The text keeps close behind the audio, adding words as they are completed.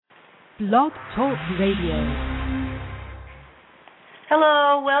Blog Talk Radio.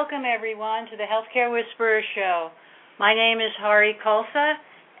 Hello, welcome everyone to the Healthcare Whisperer Show. My name is Hari Khalsa,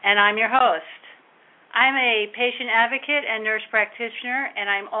 and I'm your host. I'm a patient advocate and nurse practitioner, and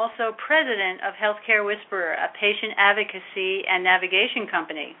I'm also president of Healthcare Whisperer, a patient advocacy and navigation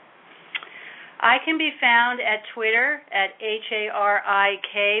company. I can be found at Twitter at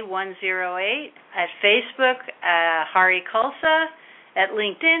HARIK108, at Facebook, Hari Khalsa, at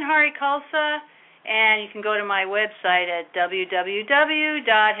LinkedIn, Hari Khalsa, and you can go to my website at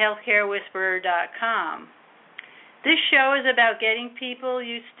www.healthcarewhisperer.com. This show is about getting people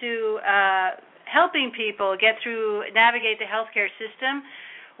used to helping people navigate the healthcare system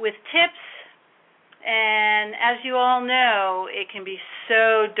with tips. And as you all know, it can be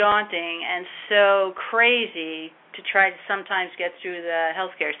so daunting and so crazy to try to sometimes get through the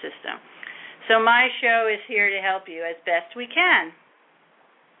healthcare system. So my show is here to help you as best we can.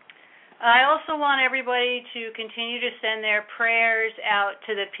 I also want everybody to continue to send their prayers out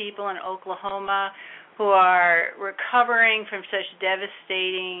to the people in Oklahoma who are recovering from such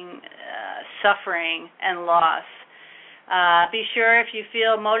devastating suffering and loss. Be sure if you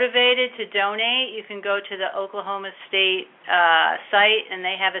feel motivated to donate, you can go to the Oklahoma State site, and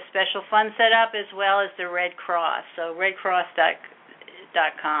they have a special fund set up as well as the Red Cross, so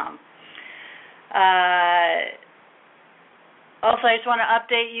redcross.com. Also, I just want to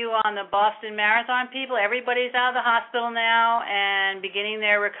update you on the Boston Marathon people. Everybody's out of the hospital now and beginning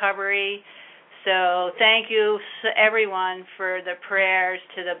their recovery. So thank you, everyone, for the prayers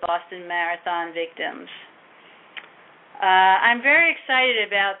to the Boston Marathon victims. I'm very excited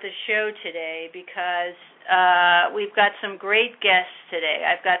about the show today because we've got some great guests today.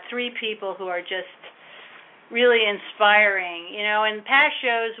 I've got three people who are just really inspiring. You know, in past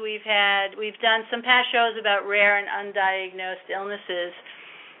shows we've done some past shows about rare and undiagnosed illnesses,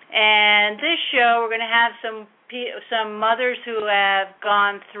 and this show we're going to have some mothers who have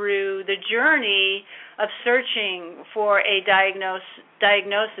gone through the journey of searching for a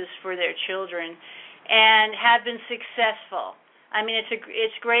diagnosis for their children and have been successful. I mean, it's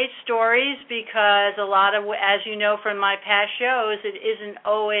great stories because a lot of, as you know from my past shows, it isn't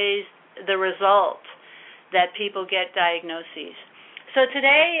always the result that people get diagnoses. So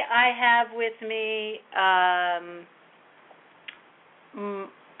today I have with me, and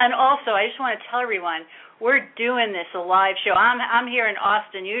also I just want to tell everyone, we're doing this a live show. I'm here in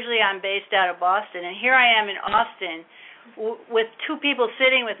Austin. Usually I'm based out of Boston, and here I am in Austin with two people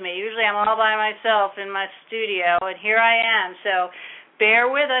sitting with me. Usually I'm all by myself in my studio, and here I am. So bear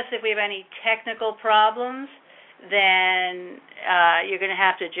with us if we have any technical problems, then you're going to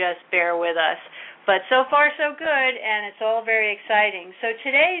have to just bear with us. But so far so good, and it's all very exciting. So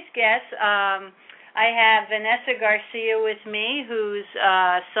today's guest, I have Vanessa Garcia with me, whose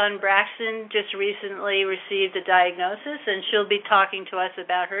son Braxton just recently received a diagnosis, and she'll be talking to us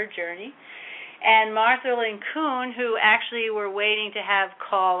about her journey. And Martha Lynn Kuhn, who actually we're waiting to have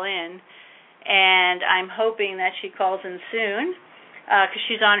call in, and I'm hoping that she calls in soon because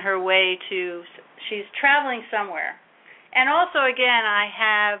she's on her way she's traveling somewhere. And also, again, I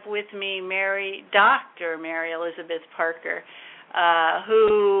have with me Dr. Mary Elizabeth Parker,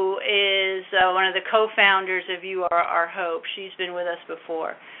 who is one of the co-founders of You Are Our Hope. She's been with us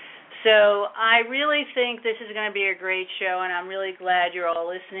before. So I really think this is going to be a great show, and I'm really glad you're all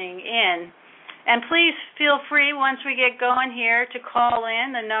listening in. And please feel free, once we get going here, to call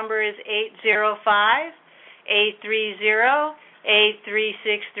in. The number is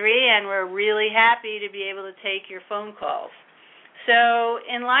 805-830-8363, and we're really happy to be able to take your phone calls. So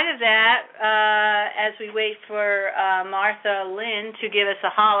in light of that, as we wait for Martha Lynn to give us a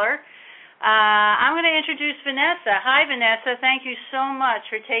holler, I'm going to introduce Vanessa. Hi, Vanessa. Thank you so much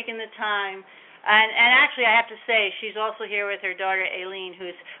for taking the time. And actually, I have to say, she's also here with her daughter, Aileen,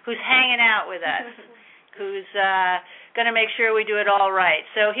 who's hanging out with us, who's going to make sure we do it all right.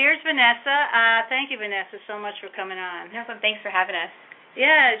 So here's Vanessa. Thank you, Vanessa, so much for coming on. No, thanks for having us.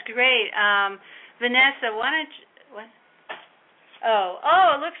 Yeah, it's great. Vanessa, why don't you... What?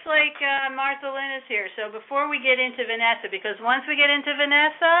 Oh, it looks like Martha Lynn is here. So before we get into Vanessa, because once we get into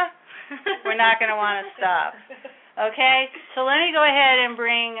Vanessa, we're not going to want to stop. Okay? So let me go ahead and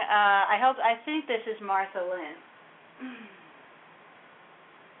bring, I think this is Martha Lynn.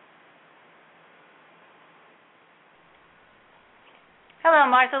 Hello,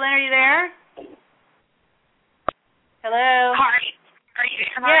 Martha Lynn, are you there? Hello? Hi. Are you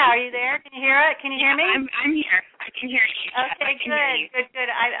there? Yeah, are you there? Can you hear it? Can you hear me? I'm here. I can hear you. Okay, good.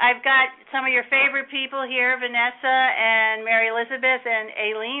 I've got some of your favorite people here, Vanessa and Mary Elizabeth, and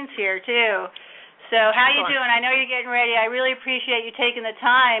Aileen's here too. So how you doing? I know you're getting ready. I really appreciate you taking the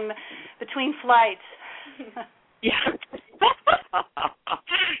time between flights. Yeah.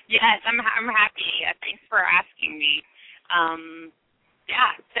 Yes, I'm happy. Thanks for asking me.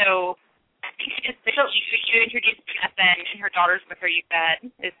 Yeah, so I think you introduced Vanessa and her daughter's with her, you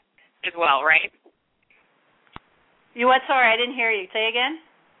said, as well, right? You what? Sorry, I didn't hear you. Say again?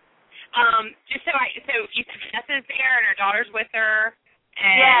 So you said Vanessa's there and her daughter's with her.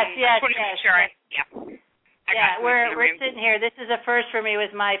 And Yes. I just wanted to make sure. We're sitting here. This is a first for me.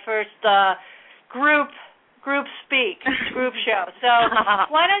 With my first group show. So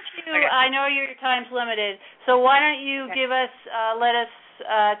why don't you? Okay. I know your time's limited. So why don't you give us?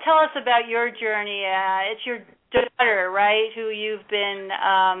 Tell us about your journey. It's your daughter, right? Who you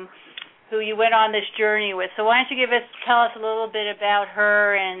went on this journey with. So why don't you tell us a little bit about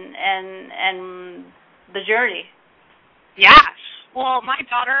her and the journey? Yeah. Well, my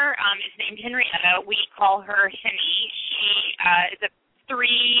daughter is named Henrietta. We call her Henny. She is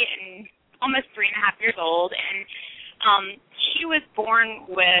almost 3.5 years old, and she was born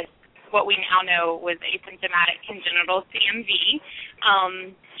with what we now know was asymptomatic congenital CMV.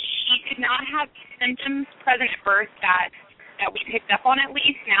 She did not have symptoms present at birth that we picked up on, at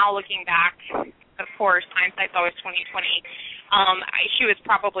least. Now, looking back, of course, hindsight's always 20/20. She was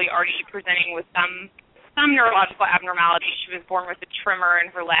probably already presenting with some neurological abnormality. She was born with a tremor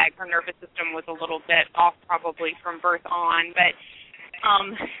in her leg. Her nervous system was a little bit off probably from birth on, but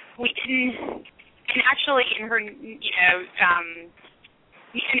we didn't, and actually in her,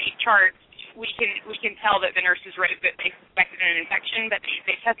 DNA charts, we can tell that the nurses wrote that they suspected an infection, but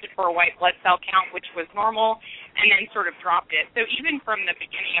they tested for a white blood cell count, which was normal, and then sort of dropped it. So even from the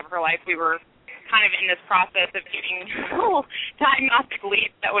beginning of her life, we were kind of in this process of getting diagnostic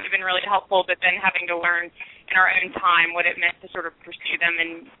leads that would have been really helpful, but then having to learn in our own time what it meant to sort of pursue them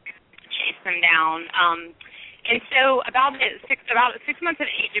and chase them down. And so about 6 months of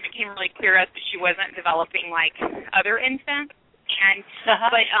age, it became really clear to us that she wasn't developing like other infants. And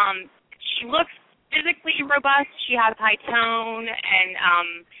but she looks physically robust. She has high tone, and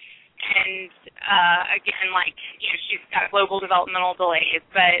again, like, she's got global developmental delays.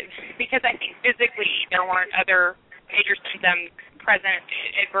 But because I think physically there weren't other major symptoms present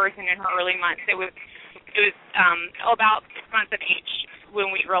at birth and in her early months, it was about 6 months of age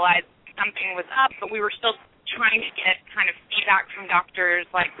when we realized something was up. But we were still trying to get kind of feedback from doctors,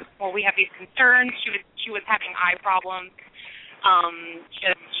 like, well, we have these concerns. She was having eye problems. She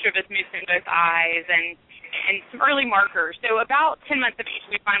had strabismus in both eyes and some early markers. So about 10 months of age,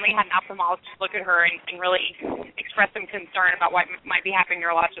 we finally had an ophthalmologist look at her and really express some concern about what might be happening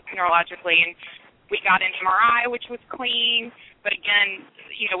neurologically. And we got an MRI, which was clean, but again,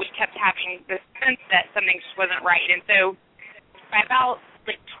 we kept having this sense that something just wasn't right. And so by about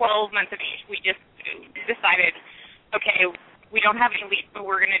 12 months of age, we just decided, okay, we don't have any leads, but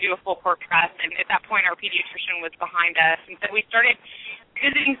we're going to do a full court press. And at that point, our pediatrician was behind us. And so we started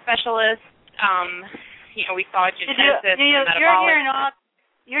visiting specialists. We saw a geneticist and metabolic.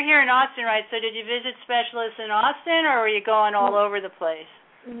 You're here in Austin, right? So did you visit specialists in Austin, or were you going all over the place?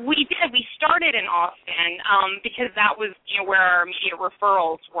 We did. We started in Austin because that was where our immediate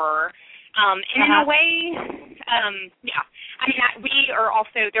referrals were. And in a way, yeah. I mean, we are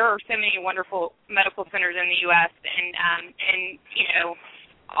also, there are so many wonderful medical centers in the U.S., and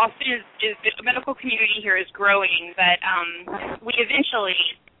Austin is the medical community here is growing, but we eventually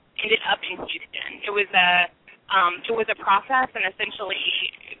ended up in Houston. It was a process, and essentially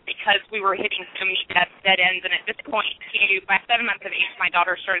because we were hitting so many dead ends, and at this point, by 7 months of age, my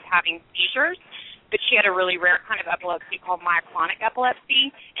daughter started having seizures. But she had a really rare kind of epilepsy called myoclonic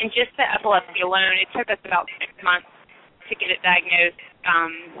epilepsy. And just the epilepsy alone, it took us about 6 months to get it diagnosed.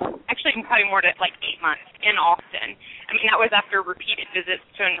 Actually, probably more than 8 months in Austin. I mean, that was after repeated visits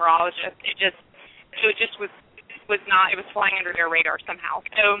to a neurologist. It just was not, it was flying under their radar somehow.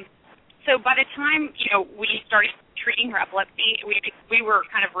 So by the time, we started treating her epilepsy, we were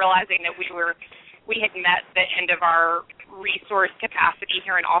kind of realizing that we had met the end of our resource capacity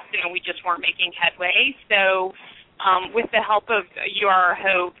here in Austin, and we just weren't making headway. So with the help of You Are Our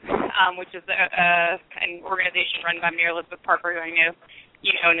Hope, which is an organization run by Mary Elizabeth Parker, who I know,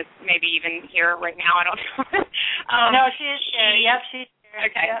 and is maybe even here right now, I don't know. No, she is here. Yep, she's here.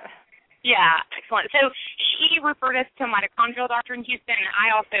 Okay. Yep. Yeah, excellent. So she referred us to a mitochondrial doctor in Houston, and I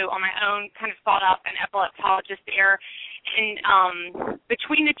also, on my own, kind of sought out an epileptologist there. And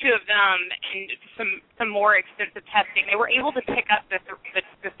between the two of them and some more extensive testing, they were able to pick up the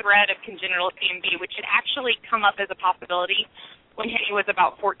thread of congenital CMV, which had actually come up as a possibility when Henny was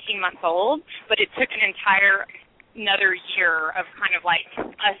about 14 months old, but it took another year of kind of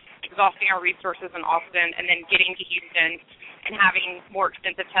us exhausting our resources in Austin and then getting to Houston and having more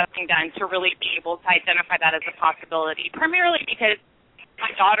extensive testing done to really be able to identify that as a possibility, primarily because my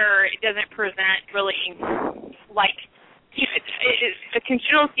daughter doesn't present really like, you know, the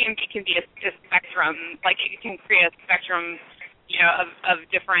congenital CMV can be a spectrum, like it can create a spectrum, you know, of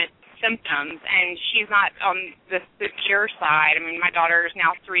different symptoms, and she's not on the severe side. I mean, my daughter is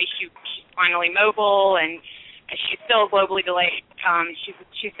now 3. She's finally mobile, and she's still globally delayed.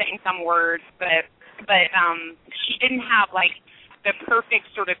 She's saying some words, but she didn't have like the perfect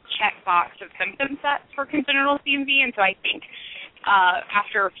sort of checkbox of symptom sets for congenital CMV, and so I think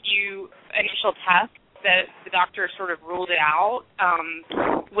after a few initial tests, the doctor sort of ruled it out,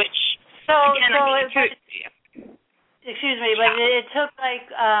 which again, excuse me, but it took like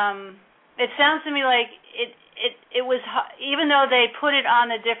it sounds to me like it was, even though they put it on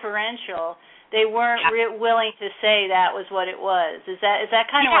the differential, they weren't willing to say that was what it was. Is that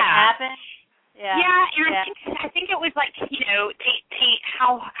kind of what happened? Yeah. Yeah, and I think it was like, you know,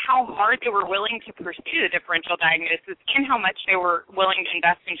 how hard they were willing to pursue the differential diagnosis and how much they were willing to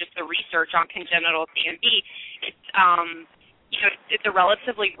invest in just the research on congenital CMV. It's you know, it's a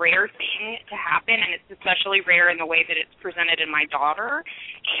relatively rare thing to happen, and it's especially rare in the way that it's presented in my daughter.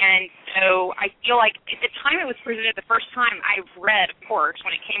 And so I feel like at the time it was presented the first time, I read, of course,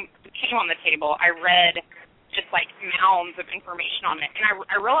 when it came on the table, I read just like mounds of information on it, and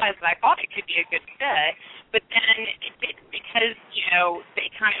I realized that I thought it could be a good fit, but then because, you know, they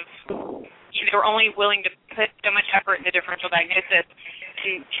kind of, you know, they were only willing to put so much effort in the differential diagnosis,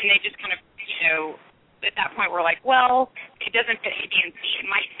 and they just kind of, you know, at that point we're like, well, it doesn't fit A, B, and C. It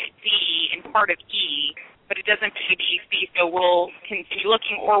might fit C and part of E, but it doesn't fit A, B, C, so we'll continue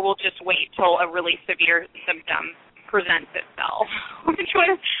looking, or we'll just wait till a really severe symptom presents itself, which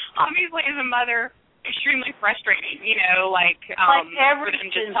was obviously, as a mother, extremely frustrating, you know, like every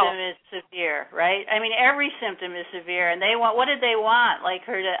symptom is severe, right? I mean, every symptom is severe, and what did they want? Like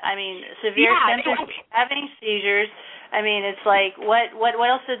her to, I mean, severe symptoms, having seizures. I mean, it's like, what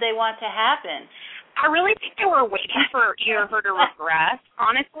else did they want to happen? I really think they were waiting for either her to regress,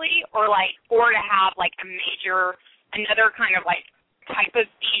 honestly, or to have like another kind of like type of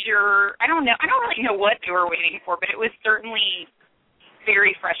seizure. I don't know. I don't really know what they were waiting for, but it was certainly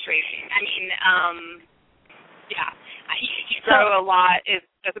very frustrating. I mean, you grow a lot as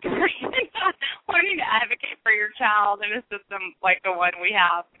a person learning to advocate for your child in a system like the one we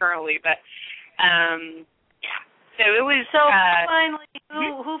have currently. But so it was. So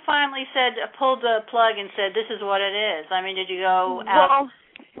who finally pulled the plug and said, "This is what it is"? I mean, did you go out?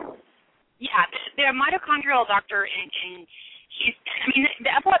 Well, yeah, the mitochondrial doctor in Houston. I mean, the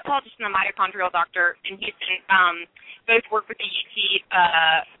epileptologist and the mitochondrial doctor in Houston both work with the UT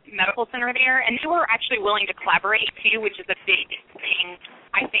Medical Center there, and they were actually willing to collaborate too, which is a big thing,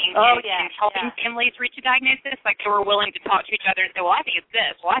 I think, in helping families reach a diagnosis. Like, they were willing to talk to each other and say, well, I think it's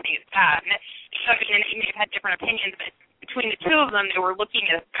this, well, I think it's that. And they may have had different opinions, but between the two of them, they were looking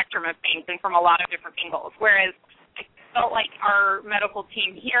at a spectrum of things and from a lot of different angles, whereas I felt like our medical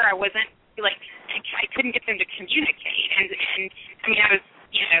team here, I wasn't, like, I couldn't get them to communicate. And I mean, I was,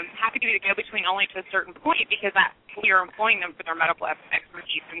 you know, happy to be the go-between only to a certain point because we were employing them for their medical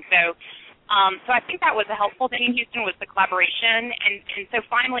expertise. And so I think that was a helpful thing in Houston, was the collaboration. And so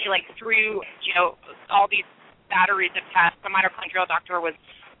finally, like, through, you know, all these batteries of tests, the mitochondrial doctor was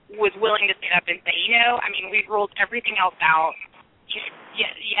willing to stand up and say, you know, I mean, we've ruled everything else out.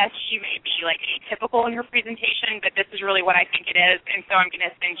 Yes, she may be, like, atypical in her presentation, but this is really what I think it is, and so I'm going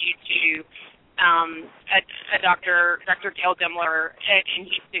to send you to a doctor, Dr. Dale Demler in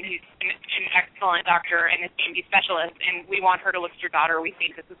Houston, who's an excellent doctor and a CMD specialist, and we want her to look at your daughter. We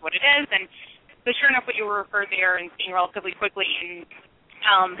think this is what it is. And so sure enough, we were referred there and seen relatively quickly. And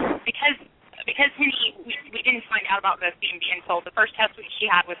because Henny, we didn't find out about the CMD until the first test she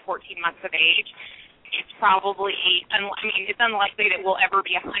had was 14 months of age. It's probably, it's unlikely that we'll ever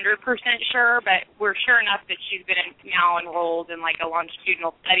be 100% sure, but we're sure enough that she's been now enrolled in like a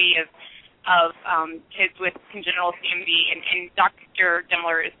longitudinal study of kids with congenital CMV, and Dr.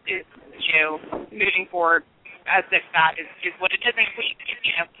 Demler is you know, moving forward as if that is what it is. And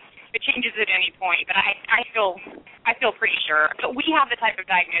you know, it changes at any point, but I feel pretty sure. But we have the type of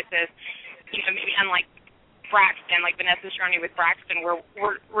diagnosis, you know, maybe unlike Braxton, like Vanessa's journey with Braxton, we're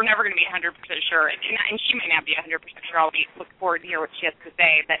never going to be 100% sure, and she may not be 100% sure. I'll be looking forward to hear what she has to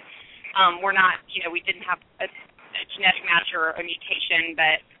say, but we're not, you know, we didn't have a genetic match or a mutation,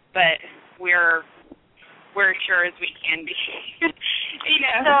 but we're sure as we can be. You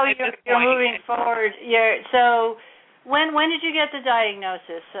know, so you're moving forward. So when did you get the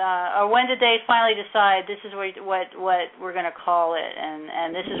diagnosis, or when did they finally decide this is what we're going to call it,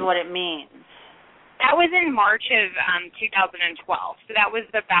 and this is what it means? That was in March of 2012, so that was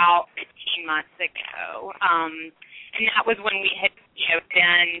about 15 months ago. And that was when we had,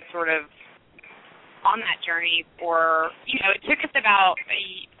 been sort of on that journey for, it took us about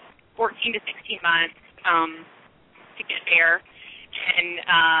 14 to 16 months to get there. And,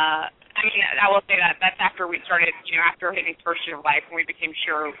 I will say that's after we started, after hitting first year of life, when we became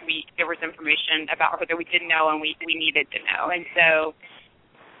sure there was information about her that we didn't know and we needed to know. And so,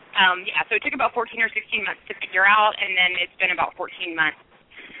 so it took about 14 or 16 months to figure out, and then it's been about 14 months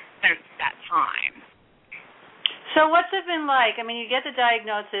since that time. So what's it been like? I mean, you get the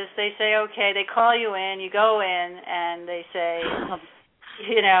diagnosis, they say, okay, they call you in, you go in, and they say,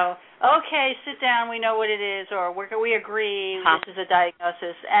 okay, sit down, we know what it is, or we agree this is a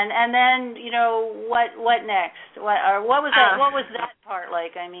diagnosis. And then, what next? What was that part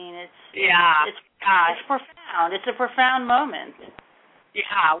like? I mean, it's profound. It's a profound moment.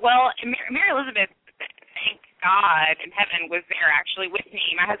 Yeah, well, Mary Elizabeth, thank God in heaven, was there actually with me.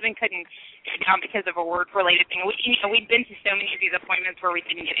 My husband couldn't go down because of a work-related thing. We'd been to so many of these appointments where we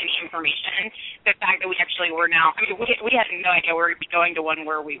didn't get any information. The fact that we actually were now, we had no idea where we'd be going to one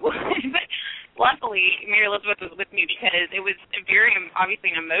where we would. But luckily, Mary Elizabeth was with me because it was very,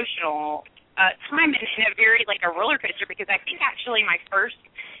 obviously, an emotional time and a very, like, a roller coaster, because I think actually my first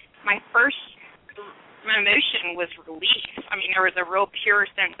emotion was relief. I mean, there was a real pure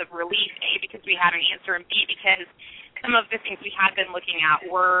sense of relief, A, because we had an answer, and B, because some of the things we had been looking at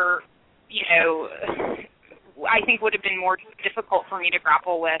were, I think would have been more difficult for me to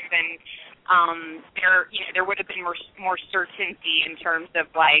grapple with, and there would have been more certainty in terms of,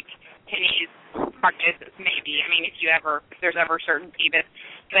 like, Penny's prognosis, maybe. I mean, if there's ever certainty, but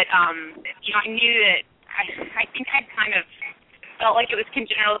I knew that I think I'd kind of felt like it was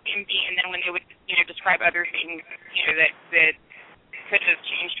congenital PMD, and then when they would, describe other things, that could have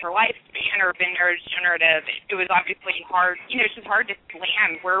changed her lifespan or been neurodegenerative, it was obviously hard, it's just hard to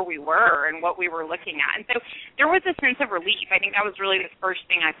land where we were and what we were looking at. And so there was a sense of relief. I think that was really the first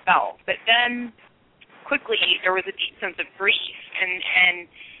thing I felt. But then quickly there was a deep sense of grief,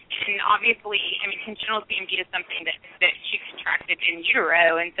 and obviously, congenital PMD is something that she contracted in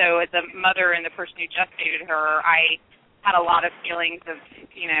utero, and so as a mother and the person who gestated her, I had a lot of feelings of,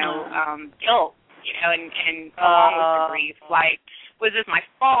 guilt, and along with the grief, like, was this my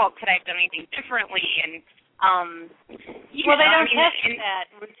fault? Could I have done anything differently? And they don't test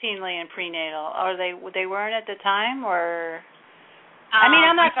that routinely in prenatal, or they weren't at the time, or. I'm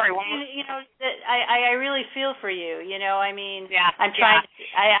not sorry. I really feel for you. Yeah. I'm trying.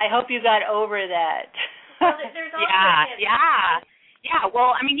 I hope you got over that. Well, there's also Yeah.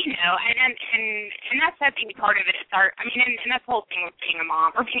 Well, and that's I think part of it. And that's the whole thing with being a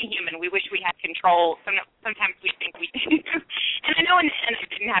mom or being human. We wish we had control. Sometimes we think we do. And I know, and I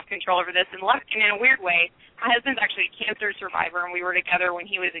didn't have control over this. And in a weird way, my husband's actually a cancer survivor, and we were together when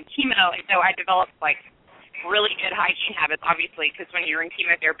he was in chemo, and so I developed really good hygiene habits, obviously, because when you're in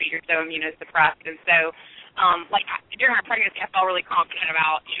chemotherapy, you're so immunosuppressed. And so, during my pregnancy, I felt really confident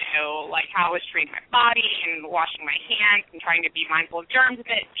about, how I was treating my body and washing my hands and trying to be mindful of germs.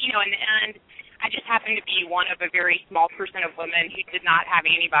 But, in the end, I just happened to be one of a very small percent of women who did not have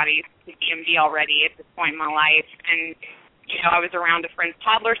antibodies to DMD already at this point in my life. And, I was around a friend's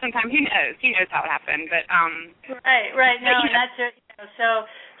toddler sometime. Who knows? Who knows how it happened? But, Right. No, and that's it.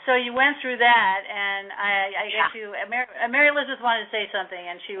 So you went through that, and I guess Mary Elizabeth wanted to say something,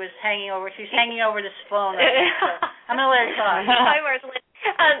 and she was hanging over. She's hanging over this phone right now, so I'm going to let her talk. Hi, Rosalind.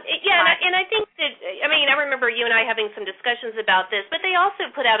 And I think that, I remember you and I having some discussions about this, but they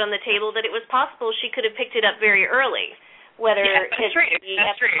also put out on the table that it was possible she could have picked it up very early, whether it's at the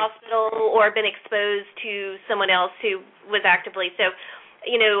hospital or been exposed to someone else who was actively. So,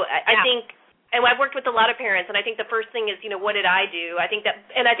 I think. And I've worked with a lot of parents, and I think the first thing is, what did I do? I think that's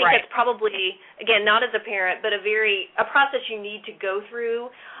probably, again, not as a parent, but a process you need to go through.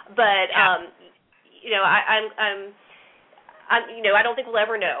 But I don't think we'll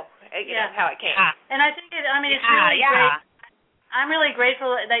ever know, how it came. And I think it's really great. I'm really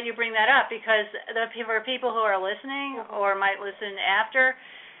grateful that you bring that up, because for people who are listening or might listen after,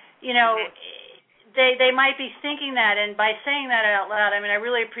 They might be thinking that, and by saying that out loud, I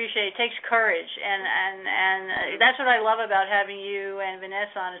really appreciate it. It takes courage, and that's what I love about having you and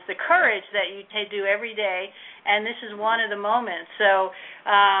Vanessa on, is the courage that you do every day, and this is one of the moments. So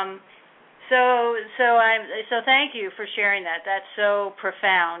thank you for sharing that. That's so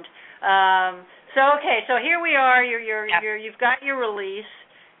profound. So here we are. You've got your release.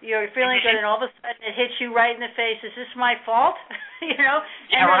 You're feeling good, and all of a sudden it hits you right in the face. Is this my fault?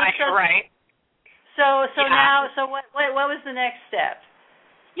 Right. Now, what was the next step?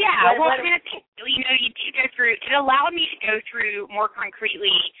 Yeah, well, I mean, I think, you know, you do go through, it allowed me to go through more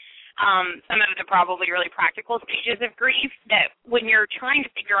concretely some of the probably really practical stages of grief that when you're trying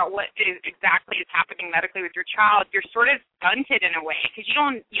to figure out what exactly is happening medically with your child, you're sort of stunted in a way because you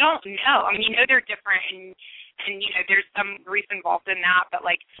don't know. I mean, you know they're different and you know there's some grief involved in that, but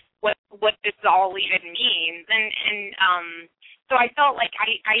like what this all even means and so I felt like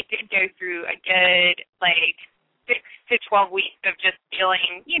I did go through a good like 6 to 12 weeks of just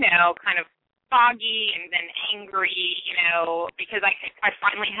feeling, you know, kind of foggy and then angry, you know, because I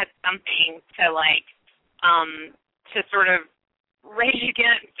finally had something to like to sort of rage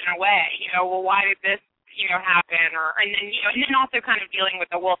against in a way, you know, well, why did this, you know, happen, or and then also kind of dealing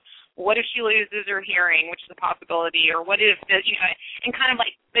with the, well, what if she loses her hearing, which is a possibility, or what if the, you know, and kind of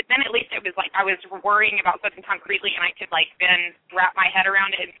like, but then at least it was like I was worrying about something concretely and I could like then wrap my head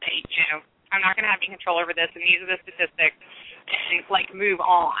around it and say, you know, I'm not going to have any control over this and these are the statistics and like move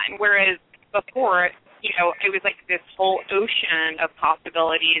on, whereas before, you know, it was like this whole ocean of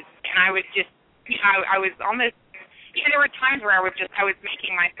possibilities, and I was just, you know, I was almost, you know, there were times where I was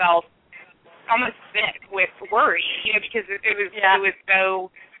making myself almost sick with worry, you know, because it was so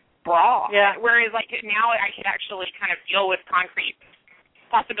broad. Yeah. Whereas like now I could actually kind of deal with concrete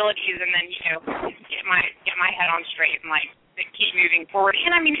possibilities and then, you know, get my head on straight and like keep moving forward.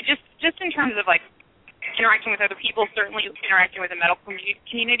 And I mean, just in terms of like interacting with other people, certainly interacting with the medical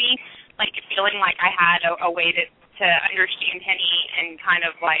community, like feeling like I had a way to understand Henny and kind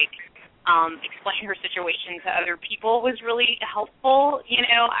of like explain her situation to other people was really helpful. You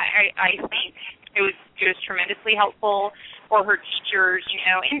know, I think it was tremendously helpful for her teachers, you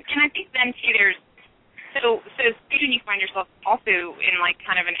know, and I think then too there's so student you find yourself also in like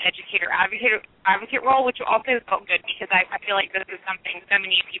kind of an educator advocate role, which also felt good because I feel like this is something so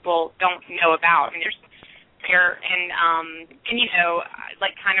many people don't know about. And there's there and you know,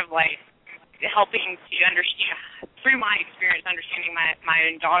 like kind of like helping to understand through my experience understanding my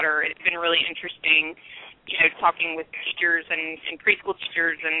own daughter, it's been really interesting, you know, talking with teachers and preschool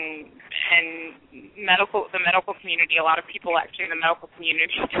teachers and the medical community. A lot of people actually in the medical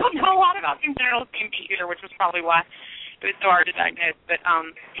community don't know a lot about congenital CMV either, which was probably why it was so hard to diagnose. But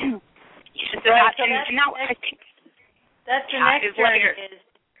so right, that, so and now I think that's the next journey is.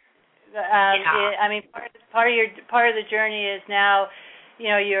 I mean, part of the journey is now, you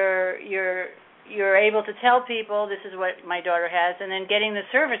know, you're able to tell people this is what my daughter has, and then getting the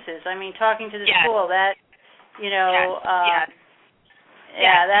services. I mean, talking to the school that, you know, that's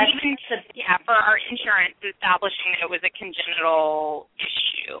even for our insurance, establishing that it was a congenital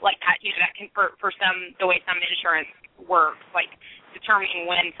issue, like that, you know, that can for some the way some insurance works, like determining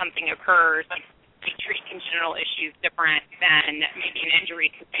when something occurs, like. They treat congenital issues different than maybe an injury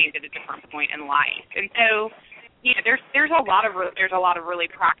sustained at a different point in life, and so there's a lot of really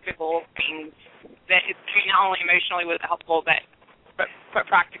practical things that it's not only emotionally was helpful, but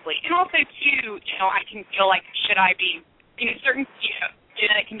practically, and also too, you know, I can feel like should I be, you know, certain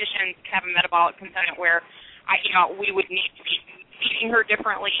genetic conditions have a metabolic component where we would need to be feeding her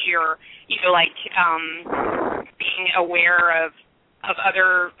differently, or you know, like being aware of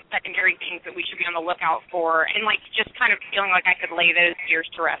other secondary things that we should be on the lookout for, and like just kind of feeling like I could lay those fears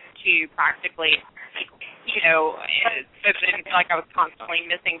to rest too practically, you know, so that I didn't feel like I was constantly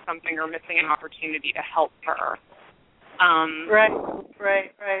missing something or missing an opportunity to help her. Right.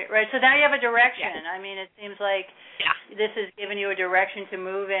 So now you have a direction. I mean, it seems like this has given you a direction to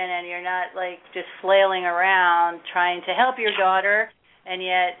move in, and you're not like just flailing around trying to help your daughter, and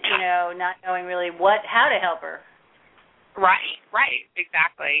yet, you know, not knowing really how to help her. Right,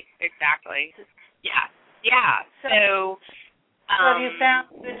 exactly. Yeah. So have you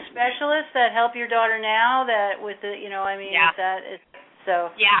found good specialists that help your daughter now? That with the, you know, I mean, is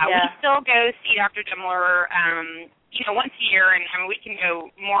so. Yeah, we still go see Dr. Demler, you know, once a year, and I mean, we can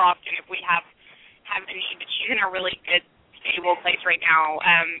go more often if we have the need. But she's in a really good, stable place right now.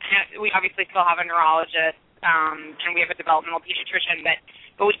 We obviously still have a neurologist, and we have a developmental pediatrician, but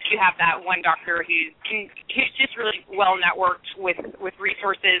we do have that one doctor who's just really well networked with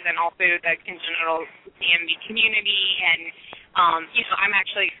resources and also the congenital CMV community. And you know, I'm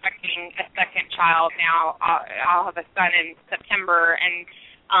actually expecting a second child now. I'll have a son in September, and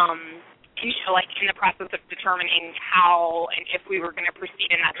you know, like in the process of determining how and if we were going to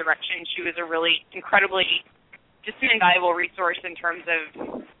proceed in that direction, she was a really incredibly just an invaluable resource in terms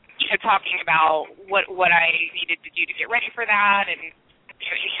of, you know, talking about what I needed to do to get ready for that, and you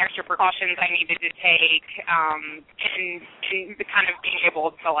know, any extra precautions I needed to take, and the kind of being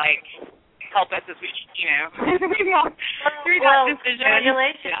able to like help us as we, you know, we walk through that decision.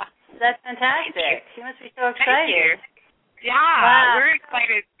 Congratulations! Yeah. That's fantastic. You must be so excited. Yeah, wow. we're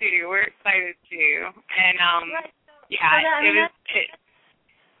excited too. And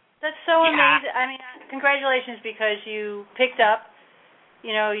that's so amazing. I mean, congratulations, because you picked up.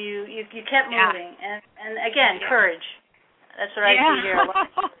 You know, you kept moving, and again, courage. That's what I see here. A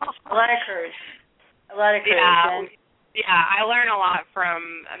lot of courage. A lot of courage. Yeah, I learn a lot from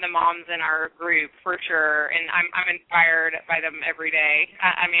the moms in our group for sure, and I'm inspired by them every day.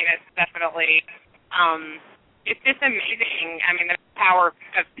 I mean, it's definitely it's just amazing. I mean, the power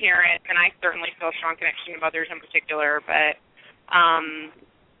of parents, and I certainly feel a strong connection to mothers in particular, but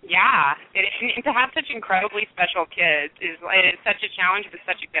and to have such incredibly special kids is such a challenge, but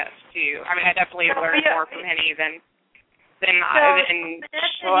such a gift too. I mean, I definitely have learned more from Henny than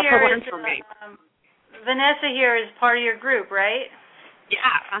she'll ever learn from me. Vanessa here is part of your group, right?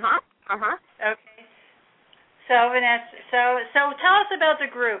 Yeah. Okay. So Vanessa, so tell us about the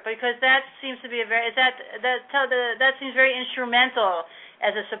group, because that seems to be that seems very instrumental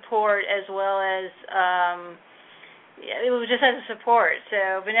as a support, as well as it was just as a support.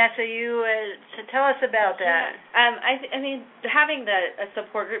 So Vanessa, you tell us about that. I mean, having a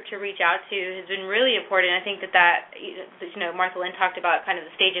support group to reach out to has been really important. I think that Martha Lynn talked about kind of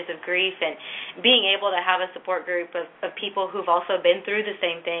the stages of grief, and being able to have a support group of people who've also been through the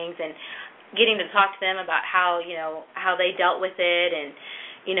same things, and getting to talk to them about how they dealt with it, and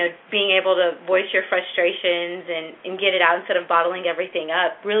being able to voice your frustrations and get it out instead of bottling everything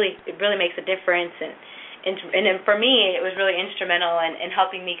up. It really makes a difference. And for me, it was really instrumental in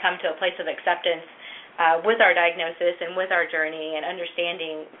helping me come to a place of acceptance with our diagnosis and with our journey, and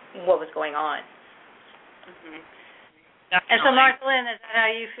understanding what was going on. Mm-hmm. And so, Martha Lynn, is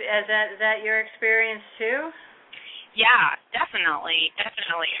that your experience too? Yeah, definitely. I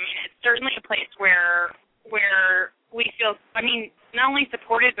mean, it's certainly a place where we feel, I mean, not only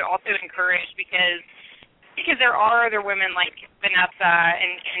supported but also encouraged, because there are other women like Vanessa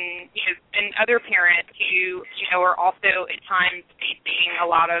and other parents who are also at times facing a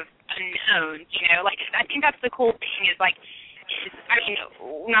lot of unknowns. I think that's the cool thing is not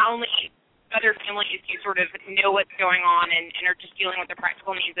only other families who sort of know what's going on and are just dealing with the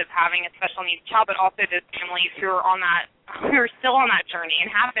practical needs of having a special needs child, but also those families who are still on that journey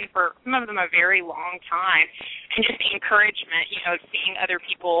and have been for some of them a very long time, and just the encouragement, of seeing other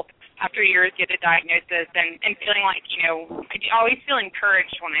people after years get a diagnosis and feeling like, I always feel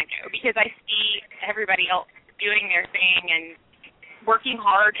encouraged when I go, because I see everybody else doing their thing and working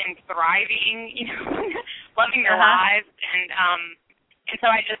hard and thriving, loving their lives, and so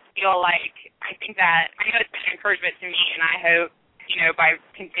I just feel like, I think that, I know it's been an encouragement to me, and I hope, by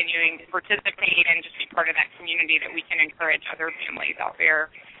continuing to participate and just be part of that community, that we can encourage other families out there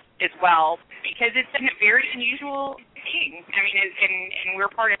as well, because it's a very unusual thing. I mean, and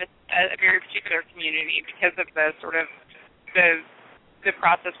we're part of a very particular community because of the sort of the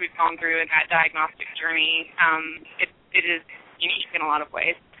process we've gone through in that diagnostic journey. It is unique in a lot of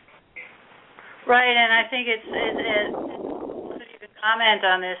ways. Right, and I think it's comment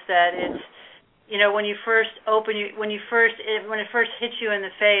on this, that it's when it first hits you in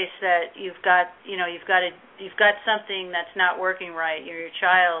the face that you've got something that's not working right. Your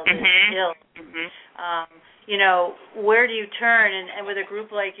child is ill. Where do you turn? And with a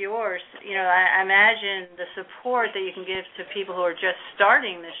group like yours, I imagine the support that you can give to people who are just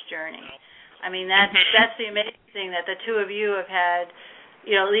starting this journey. I mean, that's the amazing thing, that the two of you have had.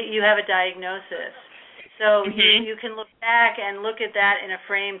 You have a diagnosis. So you can look back and look at that in a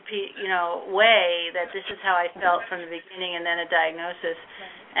framed, way, that this is how I felt from the beginning, and then a diagnosis,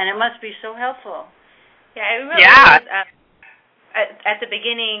 and it must be so helpful. Yeah, it really was. At the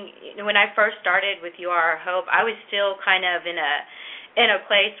beginning, when I first started with You Are Our Hope, I was still kind of in a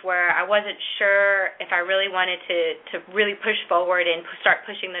place where I wasn't sure if I really wanted to really push forward and start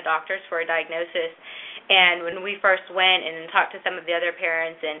pushing the doctors for a diagnosis. And when we first went and talked to some of the other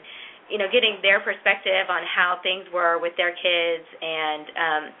parents, and getting their perspective on how things were with their kids,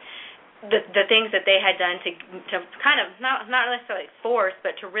 and the things that they had done to kind of not necessarily force,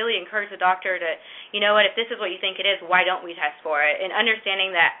 but to really encourage the doctor to, if this is what you think it is, why don't we test for it? And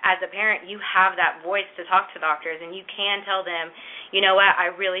understanding that as a parent, you have that voice to talk to doctors, and you can tell them,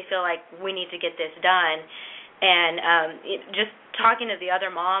 I really feel like we need to get this done. And just talking to the other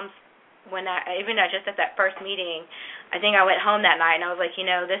moms, even just at that first meeting, I think I went home that night and I was like,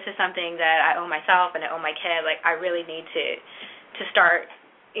 this is something that I owe myself and I owe my kid. Like, I really need to start,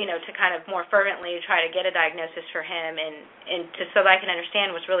 to kind of more fervently try to get a diagnosis for him, and so that I can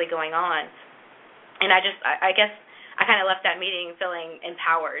understand what's really going on. And I guess I kind of left that meeting feeling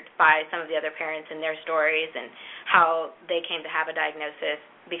empowered by some of the other parents and their stories and how they came to have a diagnosis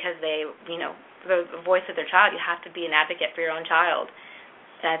because they, the voice of their child, you have to be an advocate for your own child.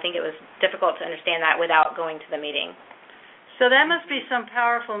 And I think it was difficult to understand that without going to the meeting. So that must be some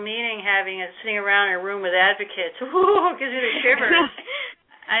powerful meeting, sitting around in a room with advocates. Ooh, gives you the shivers.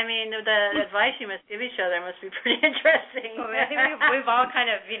 I mean, the advice you must give each other must be pretty interesting. Well, I think we've all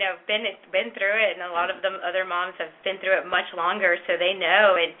kind of, been through it, and a lot of the other moms have been through it much longer, so they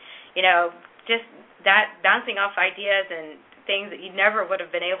know. And, just that bouncing off ideas and things that you never would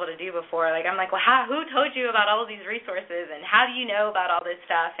have been able to do before. Like, I'm like, well, who told you about all of these resources, and how do you know about all this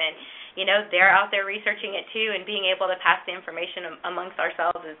stuff? And, they're out there researching it, too, and being able to pass the information amongst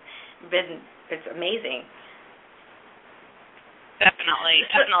ourselves it's amazing. Definitely.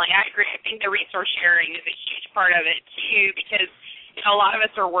 I agree. I think the resource sharing is a huge part of it, too, because, a lot of us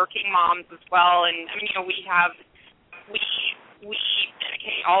are working moms as well, and, we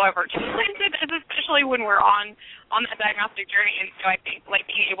dedicate all of our time to this, especially when we're on that diagnostic journey, and so I think,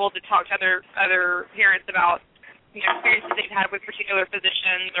 being able to talk to other parents about, experiences they've had with particular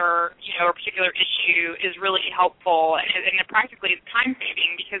physicians or, a particular issue is really helpful, and practically it's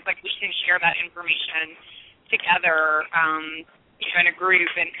time-saving because, we can share that information together, in a group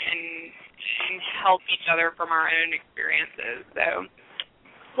and help each other from our own experiences. So,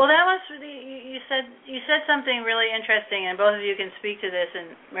 well, that was you said something really interesting, and both of you can speak to this,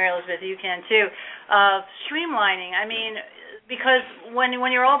 and Mary Elizabeth, you can too. Streamlining. I mean, because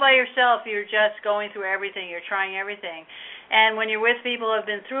when you're all by yourself, you're just going through everything, you're trying everything, and when you're with people who have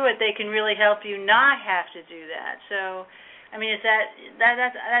been through it, they can really help you not have to do that. So, I mean,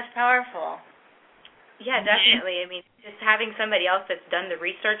 that's powerful. Yeah, definitely. I mean, just having somebody else that's done the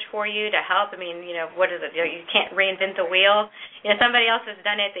research for you to help. I mean, what is it? You can't reinvent the wheel. Somebody else has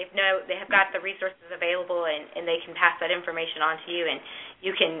done it. They have got the resources available, and they can pass that information on to you, and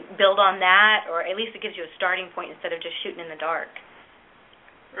you can build on that, or at least it gives you a starting point instead of just shooting in the dark.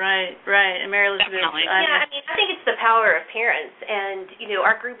 Right. And Mary Elizabeth. Definitely. I think it's the power of parents, and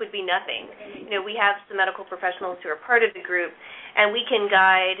our group would be nothing. We have some medical professionals who are part of the group, and we can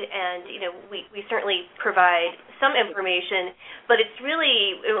guide, and we certainly provide some information. But it's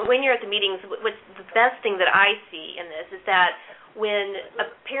really, when you're at the meetings, what's the best thing that I see in this is that when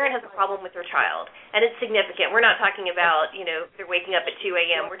a parent has a problem with their child, and it's significant, we're not talking about they're waking up at 2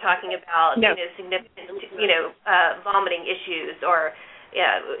 a.m. We're talking about significant vomiting issues, or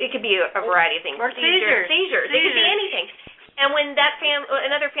it could be a variety of things. Or seizures. It could be anything. And when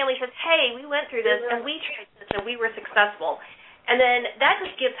another family says, hey, we went through this, and we tried this, and we were successful, and then that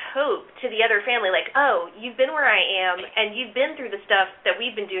just gives hope to the other family, like, oh, you've been where I am, and you've been through the stuff that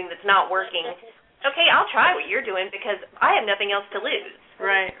we've been doing that's not working. Okay, I'll try what you're doing because I have nothing else to lose.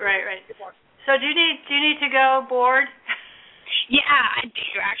 Right. So do you need to go, board? Yeah, I do,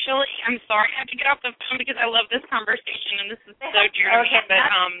 actually. I'm sorry I have to get off the phone because I love this conversation, and this is so dear to me. But,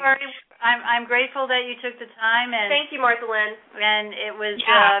 I'm grateful that you took the time. And thank you, Martha Lynn. And it was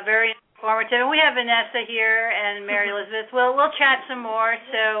very informative. And we have Vanessa here and Mary Elizabeth. We'll chat some more,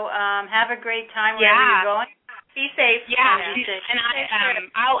 so have a great time wherever you're going. Be safe. Yeah, and I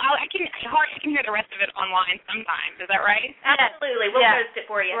can hear the rest of it online sometimes. Is that right? Absolutely. We'll post it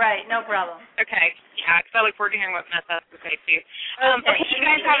for you. Right, no problem. Okay. Yeah, because I look forward to hearing what Vanessa has to say too. Okay, you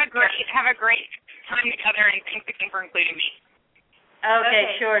guys have a great time together, and thanks again for including me.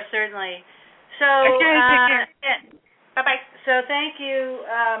 Okay, sure, certainly. So, bye-bye. So thank you,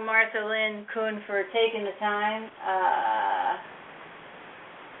 Martha Lynn Kuhn, for taking the time.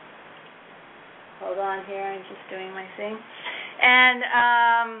 Hold on here, I'm just doing my thing. And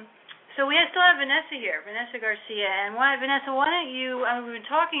so we still have Vanessa here, Vanessa Garcia. And Vanessa, why don't you, we've been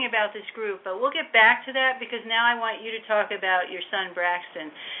talking about this group, but we'll get back to that because now I want you to talk about your son Braxton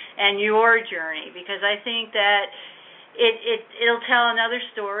and your journey, because I think that it'll tell another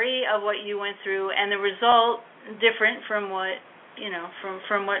story of what you went through and the result different from what,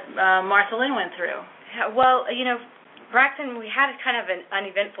 from what Martha Lynn went through. Well, Braxton, we had kind of an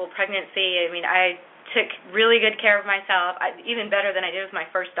uneventful pregnancy. I mean, I took really good care of myself, even better than I did with my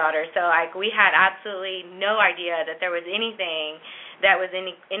first daughter. So we had absolutely no idea that there was anything that was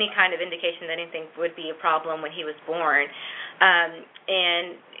any kind of indication that anything would be a problem when he was born.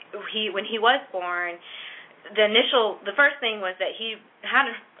 And when he was born, the first thing was that he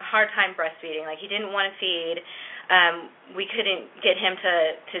had a hard time breastfeeding. Like, he didn't want to feed. We couldn't get him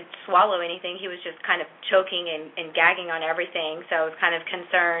to swallow anything. He was just kind of choking and gagging on everything, so I was kind of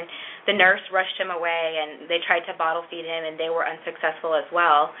concerned. The nurse rushed him away, and they tried to bottle feed him, and they were unsuccessful as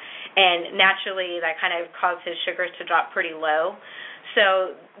well. And naturally, that kind of caused his sugars to drop pretty low.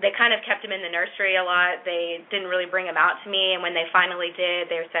 so they kind of kept him in the nursery a lot. They didn't really bring him out to me, and when they finally did,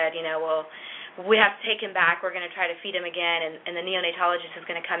 they said, well, we have to take him back. We're going to try to feed him again, and the neonatologist is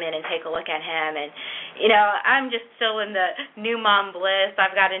going to come in and take a look at him. And, I'm just still in the new mom bliss.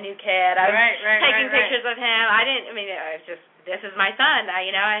 I've got a new kid. I'm taking pictures of him. It's just, this is my son.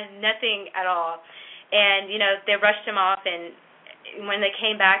 I had nothing at all. And, they rushed him off, and when they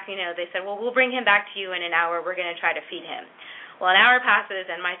came back, they said, well, we'll bring him back to you in an hour. We're going to try to feed him. Well, an hour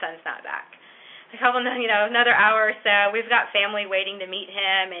passes, and my son's not back. Another hour or so, we've got family waiting to meet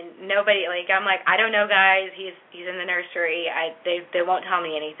him, and nobody, I'm like, I don't know, guys. He's in the nursery. They won't tell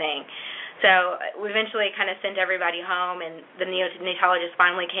me anything. So we eventually kind of sent everybody home, and the neonatologist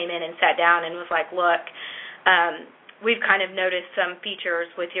finally came in and sat down and was like, look, we've kind of noticed some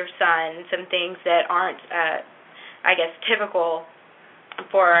features with your son, some things that aren't, typical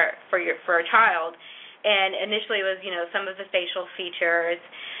for a child. And initially it was, some of the facial features.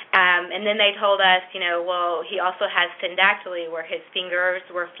 And then they told us, well, he also has syndactyly, where his fingers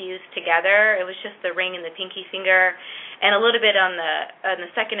were fused together. It was just the ring and the pinky finger, and a little bit on the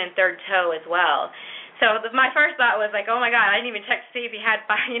second and third toe as well. So my first thought was like, oh my God, I didn't even check to see if he had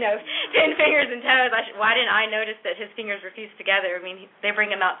 10 fingers and toes. Why didn't I notice that his fingers were fused together? They bring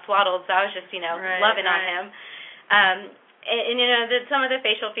him out swaddled, so I was just, loving on him. And some of the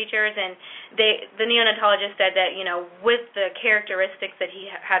facial features, and the neonatologist said that, with the characteristics that he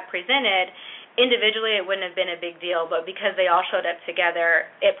had presented, individually it wouldn't have been a big deal, but because they all showed up together,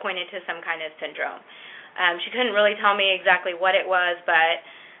 it pointed to some kind of syndrome. She couldn't really tell me exactly what it was, but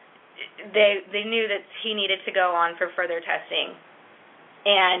they knew that he needed to go on for further testing.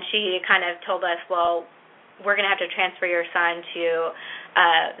 And she kind of told us, well, we're going to have to transfer your son to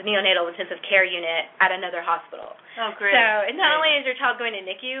the neonatal intensive care unit at another hospital. Oh, great. So not only is your child going to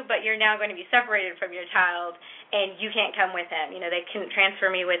NICU, but you're now going to be separated from your child, and you can't come with him. They couldn't transfer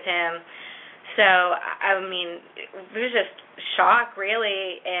me with him. So, it was just shock,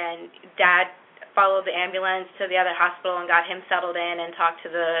 really, and Dad followed the ambulance to the other hospital and got him settled in and talked to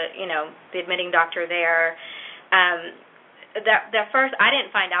the admitting doctor there. That first, I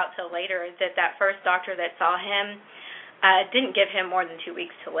didn't find out till later that first doctor that saw him didn't give him more than 2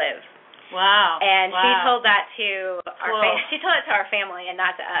 weeks to live. Wow. And she told that to she told it to our family and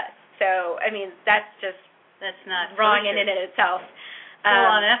not to us. So that's not wrong in and in itself.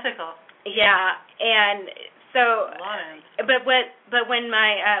 Unethical. Yeah, and so but when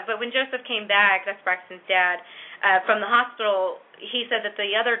Joseph came back, that's Braxton's dad, from the hospital, he said that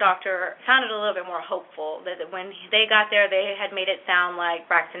the other doctor sounded a little bit more hopeful, that when they got there, they had made it sound like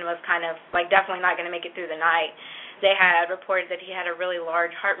Braxton was kind of definitely not going to make it through the night. They had reported that he had a really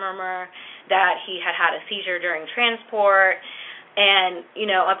large heart murmur, that he had a seizure during transport, and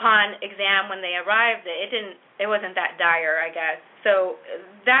upon exam when they arrived, it wasn't that dire, I guess. So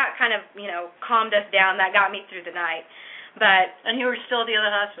that kind of calmed us down. That got me through the night. And you were still at the other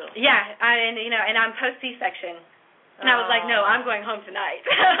hospital. Yeah, and I'm post C-section. And I was like, no, I'm going home tonight.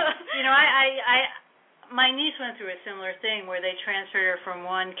 My niece went through a similar thing where they transferred her from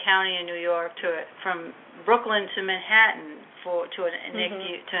one county in New York from Brooklyn to Manhattan to a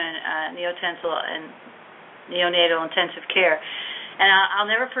neonatal intensive care, and I'll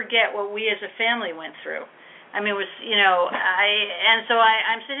never forget what we as a family went through. It was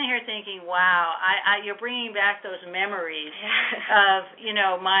I'm sitting here thinking, wow, you're bringing back those memories of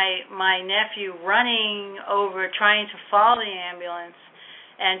my nephew running over, trying to follow the ambulance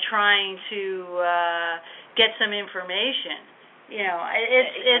and trying to get some information.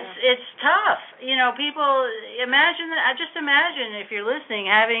 It's tough. People imagine that. Just imagine if you're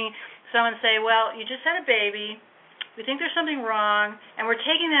listening, having someone say, "Well, you just had a baby. We think there's something wrong, and we're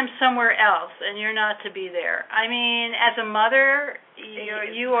taking them somewhere else, and you're not to be there." As a mother,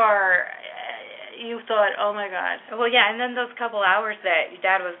 you thought, oh my God. Well, yeah, and then those couple hours that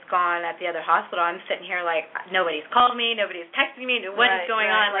Dad was gone at the other hospital, I'm sitting here nobody's called me, nobody's texting me, what is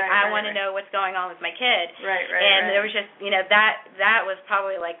going on? I want to know what's going on with my kid. Right. And there was just, that was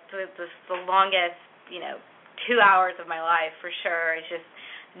probably the longest, 2 hours of my life for sure. It's just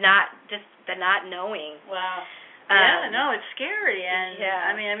the not knowing. Wow. It's scary, and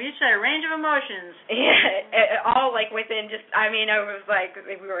you said a range of emotions. Yeah, all within just. It was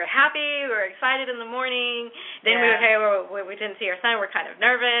we were happy, we were excited in the morning. Then we didn't see our son. We're kind of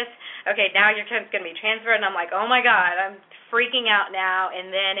nervous. Okay, now your son's going to be transferred, and I'm like, oh my God, I'm freaking out now. And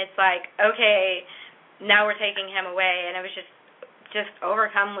then it's like, okay, now we're taking him away, and I was just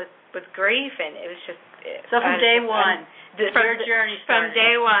overcome with grief, and it was just. So from day one, your journey started. From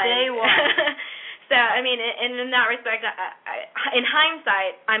day one. Day one. So, I mean, and in that respect, in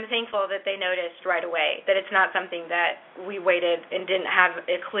hindsight, I'm thankful that they noticed right away that it's not something that we waited and didn't have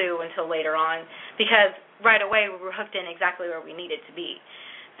a clue until later on, because right away we were hooked in exactly where we needed to be.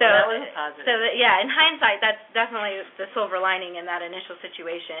 So, that was positive. So yeah, in hindsight, that's definitely the silver lining in that initial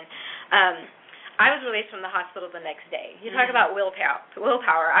situation. I was released from the hospital the next day. You talk about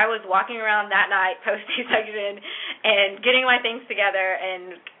willpower. I was walking around that night post C-section and getting my things together,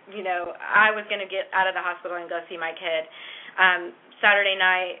 and I was going to get out of the hospital and go see my kid. Saturday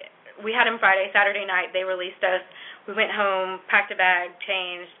night, we had him Friday. Saturday night, they released us. We went home, packed a bag,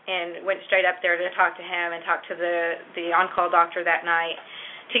 changed, and went straight up there to talk to him and talk to the on-call doctor that night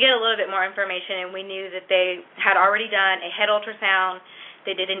to get a little bit more information. And we knew that they had already done a head ultrasound.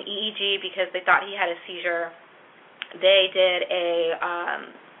 They did an EEG because they thought he had a seizure. They did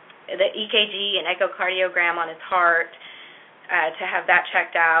the EKG and echocardiogram on his heart to have that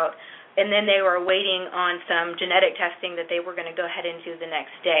checked out. And then they were waiting on some genetic testing that they were going to go ahead and do the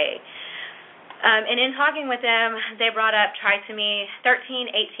next day. And in talking with them, they brought up trisomy 13,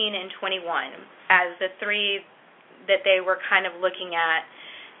 18, and 21 as the three that they were kind of looking at.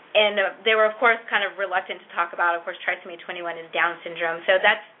 And they were, of course, kind of reluctant to talk about. Of course, trisomy 21 is Down syndrome. So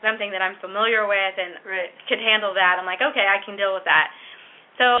that's something that I'm familiar with and could handle that. I'm like, okay, I can deal with that.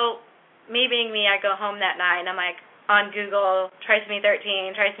 So me being me, I go home that night, and I'm like on Google, trisomy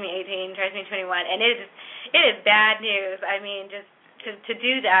 13, trisomy 18, trisomy 21. And it is bad news. I mean, just to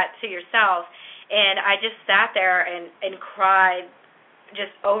do that to yourself. And I just sat there and cried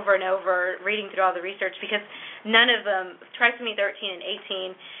just over and over, reading through all the research, because none of them, trisomy 13 and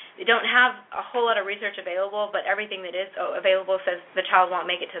 18, they don't have a whole lot of research available, but everything that is available says the child won't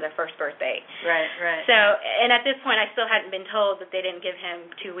make it to their first birthday. Right. So, and at this point, I still hadn't been told that they didn't give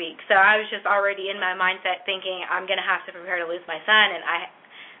him 2 weeks. So I was just already in my mindset thinking, I'm going to have to prepare to lose my son, and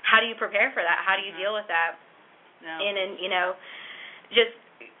how do you prepare for that? How do you deal with that? No. And just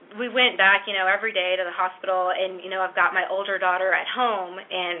we went back, every day to the hospital, and, I've got my older daughter at home,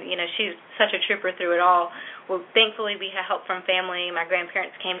 and, she's such a trooper through it all. Well, thankfully, we had help from family. My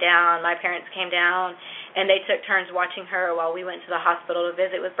grandparents came down, my parents came down, and they took turns watching her while we went to the hospital to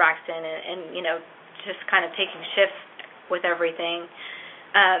visit with Braxton and just kind of taking shifts with everything.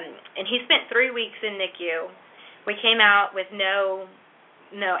 And he spent 3 weeks in NICU. We came out with no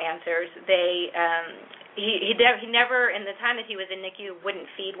answers. He never, in the time that he was in NICU,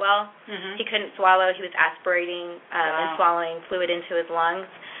 wouldn't feed well. Mm-hmm. He couldn't swallow. He was aspirating and swallowing fluid into his lungs.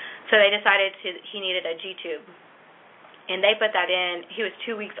 So they decided he needed a G-tube. And they put that in. He was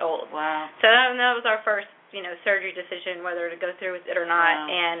 2 weeks old. Wow. So that was our first, surgery decision, whether to go through with it or not. Wow.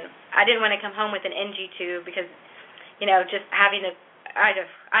 And I didn't want to come home with an NG tube because, just having to, I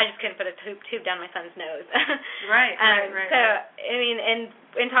just couldn't put a tube down my son's nose. Right. So, I mean, and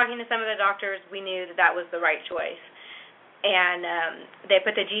in talking to some of the doctors, we knew that was the right choice. And they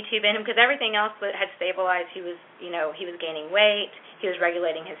put the G-tube in him because everything else had stabilized. He was gaining weight. He was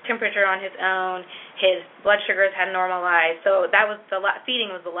regulating his temperature on his own. His blood sugars had normalized. So that was feeding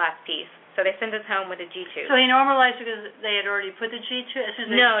was the last piece. So they sent us home with a G-tube. So he normalized because they had already put the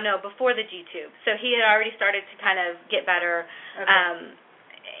G-tube? No, before the G-tube. So he had already started to kind of get better. Okay.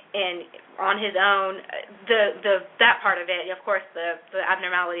 And on his own, that part of it, of course, the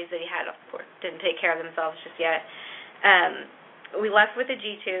abnormalities that he had, of course, didn't take care of themselves just yet. We left with a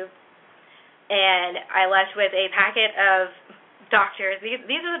G-tube, and I left with a packet of doctors.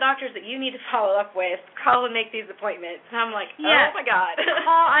 These are the doctors that you need to follow up with. Call and make these appointments. And I'm like, oh, my God.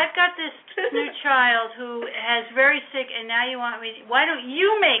 Paul, I've got this new child who is very sick, and now you want me why don't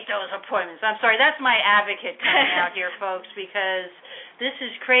you make those appointments? I'm sorry, that's my advocate coming out here, folks, because this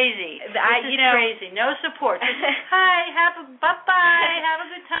is crazy. Crazy. No support. Just, hi, bye-bye, have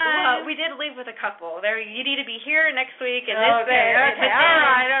a good time. Well, we did leave with a couple. You need to be here next week. And okay. All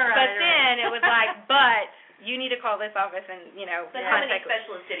right. But then it was like, but you need to call this office and, But how many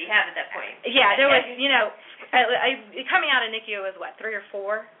specialists did he have at that point? Yeah, there was, coming out of NICU was, 3 or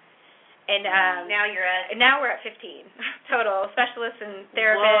 4? And now we're at 15 total specialists and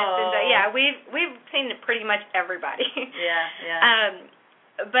therapists. Whoa. And we've seen pretty much everybody. Yeah.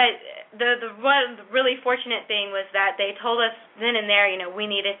 But the really fortunate thing was that they told us then and there, we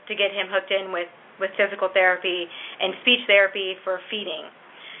needed to get him hooked in with physical therapy and speech therapy for feeding.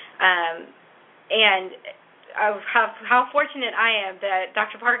 And how fortunate I am that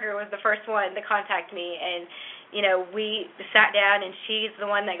Dr. Parker was the first one to contact me, and we sat down, and she's the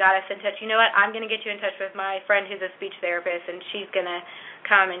one that got us in touch. You know what? I'm going to get you in touch with my friend who's a speech therapist, and she's going to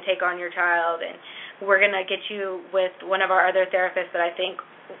come and take on your child, and we're going to get you with one of our other therapists that I think,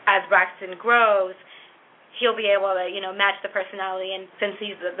 as Braxton grows, he'll be able to, match the personality, and since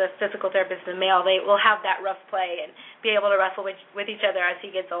he's the physical therapist, the male, they will have that rough play and be able to wrestle with each other as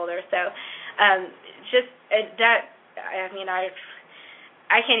he gets older. So,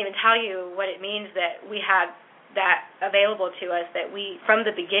 I can't even tell you what it means that we had that available to us, that we, from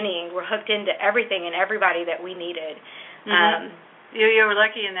the beginning, were hooked into everything and everybody that we needed. You were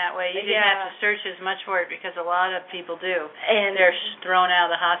lucky in that way. You didn't have to search as much for it, because a lot of people do. And they're thrown out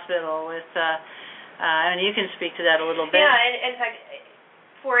of the hospital with, and you can speak to that a little bit. Yeah, and in fact,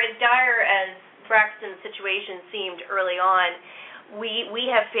 for as dire as Braxton's situation seemed early on, we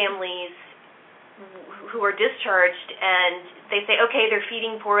have families who are discharged, and they say, okay, they're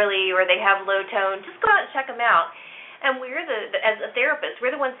feeding poorly or they have low tone, just go out and check them out. And we're as a therapist,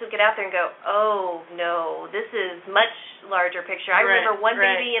 we're the ones who get out there and go, oh, no, this is much larger picture. I remember one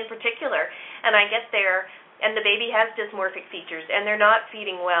baby in particular, and I get there, and the baby has dysmorphic features, and they're not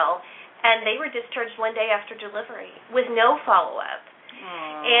feeding well. And they were discharged one day after delivery with no follow-up.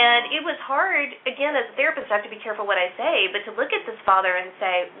 And it was hard, again, as a therapist, I have to be careful what I say, but to look at this father and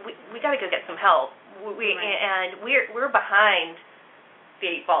say, we got to go get some help. And we're behind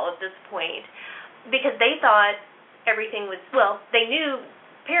the 8 ball at this point, because they thought everything was, they knew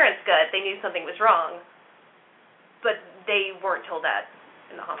parents' gut, they knew something was wrong, but they weren't told that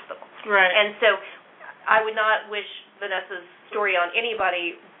in the hospital. Right. And so I would not wish Vanessa's story on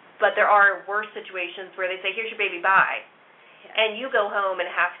anybody, but there are worse situations where they say, here's your baby, bye. And you go home and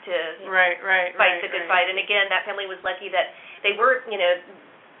have to fight the good fight. And again, that family was lucky that they were,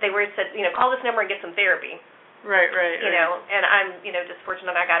 said, call this number and get some therapy. Right. And I'm, just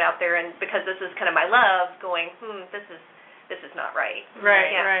fortunate I got out there, and because this is kind of my love, going, this is not right.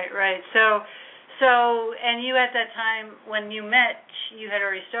 Right. So, and you at that time when you met, you had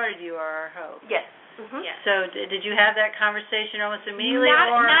already started You Are Our Hope. Yes. Mm-hmm. Yeah. So did you have that conversation almost immediately?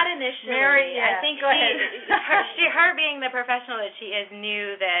 Not initially. Mary, I think her being the professional that she is,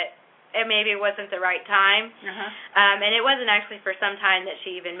 knew that it maybe wasn't the right time. And it wasn't actually for some time that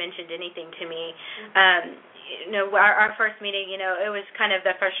she even mentioned anything to me. Our first meeting, it was kind of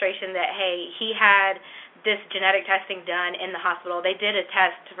the frustration that, hey, he had this genetic testing done in the hospital. They did a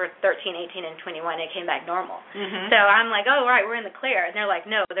test for 13, 18, and 21. It came back normal. So I'm like, oh, right, we're in the clear. And they're like,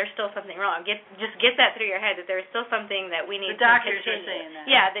 no, there's still something wrong. Just get that through your head, that there's still something that we need to continue. The doctors are saying that.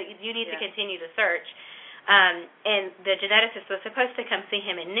 Yeah, that you need to continue to search. And the geneticist was supposed to come see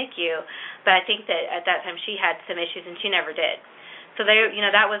him in NICU, but I think that at that time she had some issues and she never did. So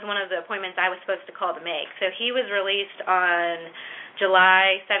that was one of the appointments I was supposed to call to make. So he was released on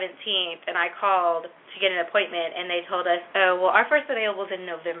July 17th, and I called to get an appointment, and they told us, oh, well, our first available is in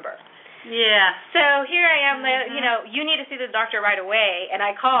November. Yeah. So here I am, you need to see the doctor right away, and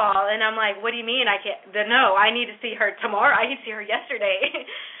I call, and I'm like, what do you mean I can't? No, I need to see her tomorrow. I need to see her yesterday.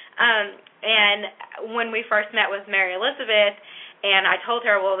 And when we first met with Mary Elizabeth, and I told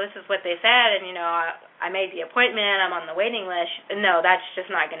her, well, this is what they said, and, I made the appointment, I'm on the waiting list. No, that's just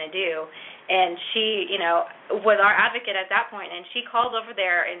not going to do. And she, was our advocate at that point, and she called over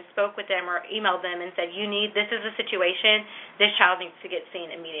there and spoke with them or emailed them and said, this is a situation, this child needs to get seen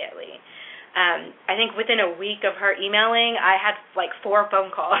immediately. I think within a week of her emailing, I had like 4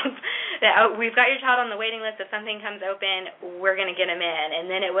 phone calls. We've got your child on the waiting list. If something comes open, we're going to get him in. And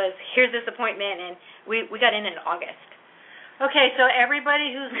then it was, here's this appointment, and we got in August. Okay, so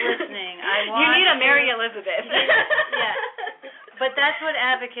everybody who's listening, I want you need a Mary Elizabeth. Yeah, but that's what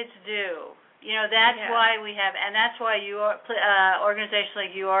advocates do. That's why we have, and that's why organizations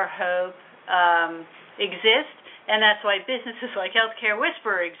like You Are Hope exist, and that's why businesses like Healthcare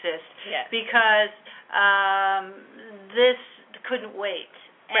Whisperer exist. Yes. Because this couldn't wait.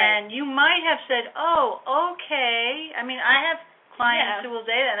 Right. And you might have said, oh, okay. I mean, I have clients who will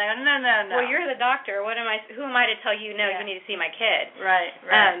say that, and I go, no. Well, you're the doctor. Who am I to tell you, no, you need to see my kid? Right.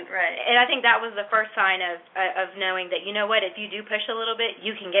 And I think that was the first sign of knowing that, you know what, if you do push a little bit,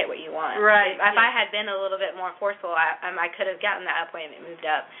 you can get what you want. Right. If I had been a little bit more forceful, I could have gotten that appointment moved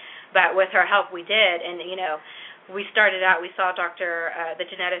up. But with her help, we did. And, we started out, we saw the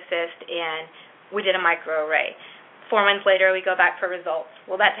geneticist, and we did a microarray. 4 months later, we go back for results.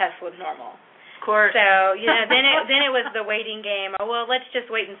 Well, that test was normal. Of course. So, then it was the waiting game. Oh, well, let's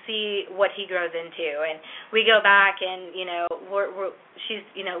just wait and see what he grows into. And we go back and, she's,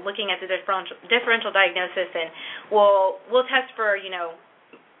 looking at the differential diagnosis, and we'll test for,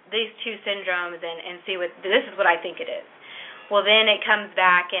 these 2 syndromes and see this is what I think it is. Well, then it comes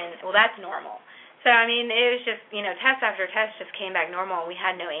back and, well, that's normal. So, I mean, it was just, test after test just came back normal, and we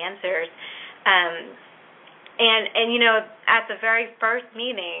had no answers. And at the very first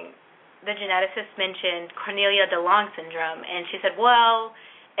meeting, the geneticist mentioned Cornelia de Long syndrome, and she said, well,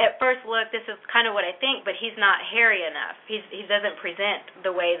 at first look, this is kind of what I think, but he's not hairy enough. He doesn't present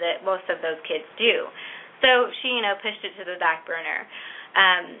the way that most of those kids do. So she, pushed it to the back burner.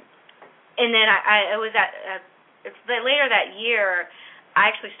 And then I was later that year, I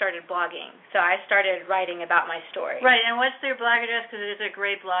actually started blogging. So I started writing about my story. Right, and what's your blog address? Because it's a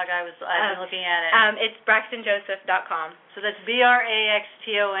great blog. I've been looking at it. It's braxtonjoseph.com. So that's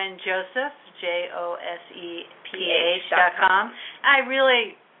BRAXTON Joseph, JOSEPH.com. I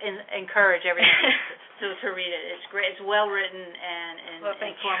really encourage everyone to read it. It's great. It's well written and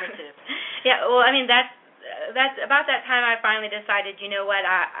informative. Yeah, well, I mean, that's about that time I finally decided, you know what,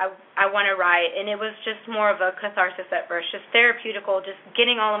 I want to write, and it was just more of a catharsis at first, just therapeutical, just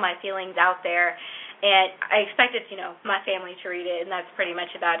getting all of my feelings out there, and I expected, my family to read it, and that's pretty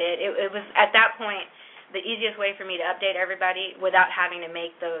much about it. It was, at that point, the easiest way for me to update everybody without having to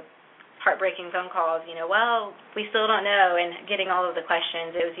make the heartbreaking phone calls, well, we still don't know, and getting all of the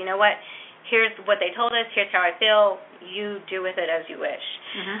questions. It was, you know what, here's what they told us, here's how I feel, you do with it as you wish.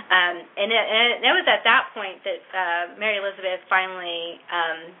 Mm-hmm. And it was at that point that Mary Elizabeth finally,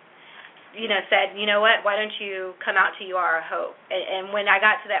 said, you know what, why don't you come out to You Are Our Hope? And when I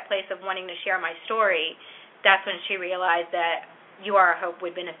got to that place of wanting to share my story, that's when she realized that You Are Our Hope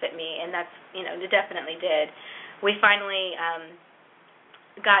would benefit me, and that's, it definitely did. We finally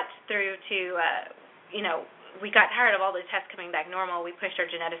got through to, we got tired of all the tests coming back normal. We pushed our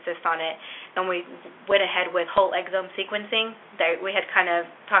geneticist on it, and we went ahead with whole exome sequencing. We had kind of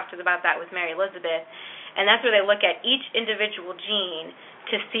talked about that with Mary Elizabeth, and that's where they look at each individual gene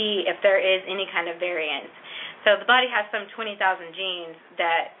to see if there is any kind of variance. So the body has some 20,000 genes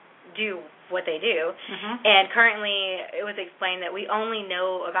that do what they do, and currently it was explained that we only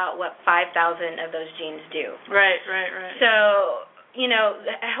know about what 5,000 of those genes do. Right. So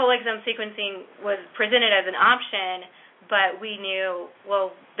whole exome sequencing was presented as an option, but we knew,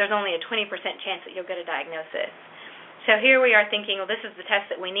 well, there's only a 20% chance that you'll get a diagnosis. So here we are thinking, well, this is the test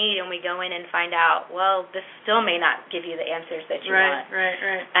that we need, and we go in and find out, well, this still may not give you the answers that you want.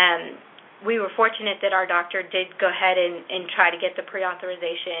 Right. We were fortunate that our doctor did go ahead and try to get the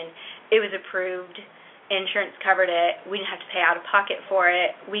pre-authorization. It was approved. Insurance covered it. We didn't have to pay out of pocket for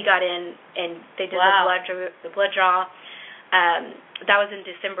it. We got in, and they did the blood draw. That was in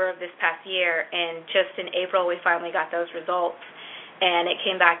December of this past year, and just in April we finally got those results, and it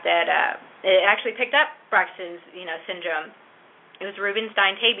came back that it actually picked up Braxton's syndrome. It was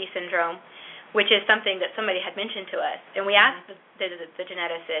Rubinstein-Taybi syndrome, which is something that somebody had mentioned to us, and we asked the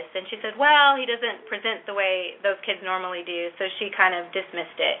geneticist, and she said, well, he doesn't present the way those kids normally do, so she kind of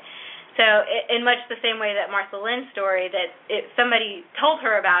dismissed it. So in much the same way that Martha Lynn's story, that somebody told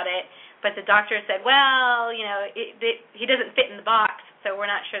her about it, but the doctor said, well, he doesn't fit in the box, so we're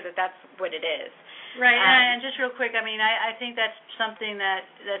not sure that that's what it is. Right, and just real quick, I mean, I think that's something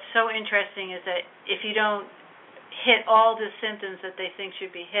that's so interesting is that if you don't hit all the symptoms that they think should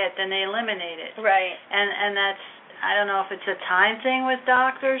be hit, then they eliminate it. Right. And that's, I don't know if it's a time thing with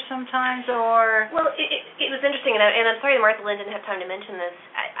doctors sometimes or... Well, it was interesting, and I'm sorry that Martha Lynn didn't have time to mention this.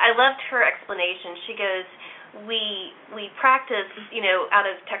 I loved her explanation. She goes, we practice, out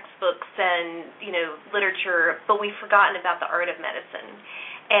of textbooks and, literature, but we've forgotten about the art of medicine.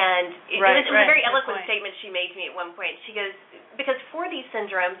 And it was a very eloquent statement she made to me at one point. She goes, because for these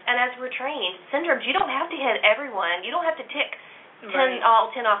syndromes, and as we're trained, syndromes, you don't have to hit everyone. You don't have to tick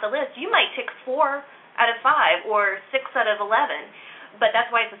all 10 off the list. You might tick 4 out of 5 or 6 out of 11, but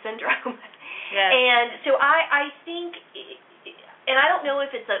that's why it's a syndrome. Yes. And so I think, and I don't know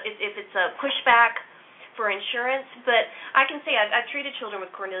if it's a pushback for insurance, but I can say I've treated children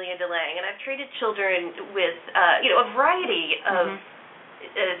with Cornelia de Lange, and I've treated children with a variety of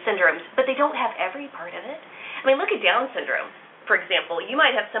syndromes, but they don't have every part of it. I mean, look at Down syndrome, for example. You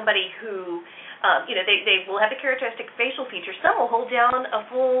might have somebody who, they will have the characteristic facial features. Some will hold down a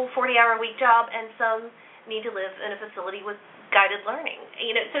full 40-hour-a-week job, and some need to live in a facility with guided learning.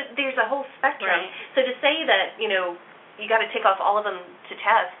 So there's a whole spectrum. Right. So to say that, you got to tick off all of them to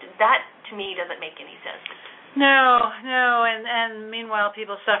test, that to me doesn't make any sense. No, and meanwhile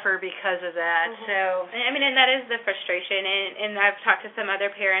people suffer because of that. So I mean, and that is the frustration. And I've talked to some other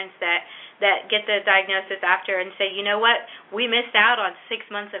parents that get the diagnosis after and say, you know what, we missed out on 6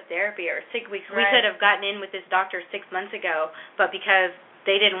 months of therapy or 6 weeks. We could have gotten in with this doctor 6 months ago, but because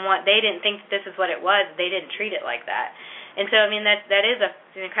they didn't think this is what it was, they didn't treat it like that. And so I mean that is a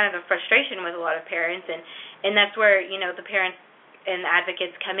kind of a frustration with a lot of parents, and that's where the parents and the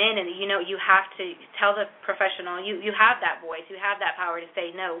advocates come in, and you have to tell the professional, you have that voice, you have that power to say,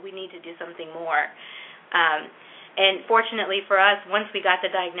 no, we need to do something more. And fortunately for us, once we got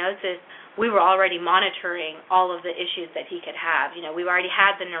the diagnosis, we were already monitoring all of the issues that he could have. We already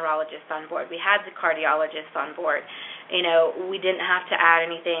had the neurologist on board. We had the cardiologist on board. We didn't have to add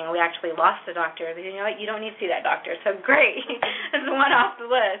anything. We actually lost a doctor. You know what? You don't need to see that doctor. So great. That's one off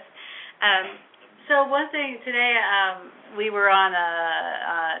the list. So one thing today, we were on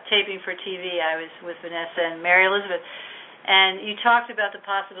a taping for TV. I was with Vanessa and Mary Elizabeth, and you talked about the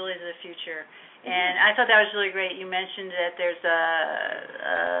possibilities of the future. And I thought that was really great. You mentioned that there's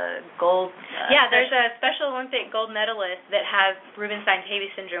a gold... there's a Special Olympic gold medalist that has Rubinstein-Tabby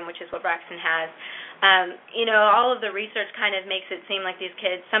syndrome, which is what Braxton has. All of the research kind of makes it seem like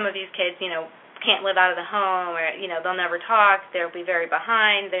some of these kids, can't live out of the home, or, they'll never talk, they'll be very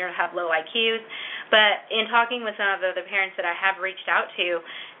behind, they'll have low IQs. But in talking with some of the parents that I have reached out to,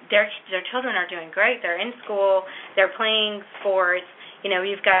 their children are doing great. They're in school, they're playing sports.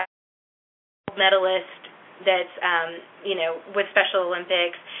 You've got medalist that's with Special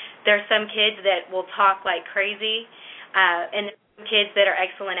Olympics. There's some kids that will talk like crazy, and there's some kids that are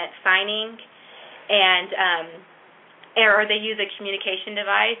excellent at signing, and or they use a communication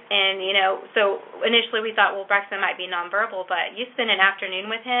device. And so initially we thought, well, Braxton might be nonverbal, but you spend an afternoon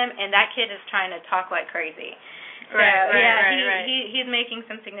with him and that kid is trying to talk like crazy. Right. He's making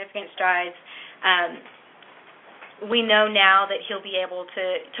some significant strides. We know now that he'll be able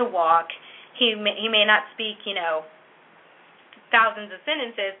to walk. He may not speak, thousands of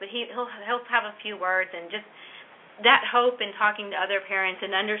sentences, but he'll have a few words, and just that hope in talking to other parents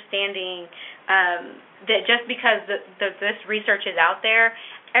and understanding that just because this research is out there,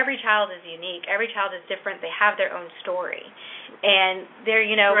 every child is unique. Every child is different. They have their own story, and they're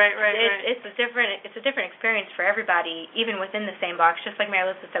it's a different experience for everybody, even within the same box. Just like Mary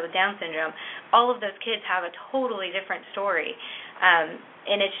Elizabeth said with Down syndrome, all of those kids have a totally different story,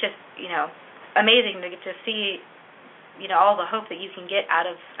 and it's just amazing to get to see all the hope that you can get out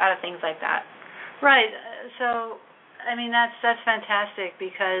of things like that. Right. So, I mean, that's fantastic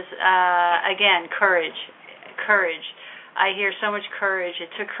because, again, courage. I hear so much courage. It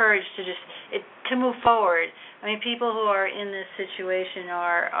took courage to move forward. I mean, people who are in this situation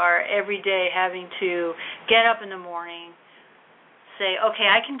are every day having to get up in the morning, say, okay,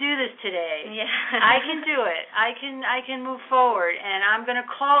 I can do this today. Yeah. I can do it. I can move forward, and I'm going to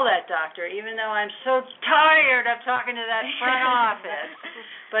call that doctor, even though I'm so tired of talking to that front office.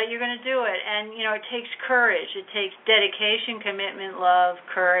 But you're going to do it, and it takes courage. It takes dedication, commitment, love,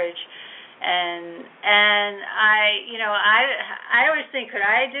 courage, and I always think, could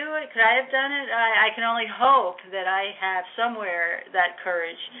I do it? Could I have done it? I can only hope that I have somewhere that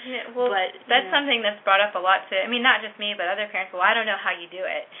courage. Yeah, well, but that's something that's brought up a lot not just me, but other parents. Well, I don't know how you do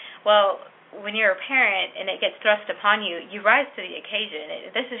it. Well, when you're a parent and it gets thrust upon you, you rise to the occasion.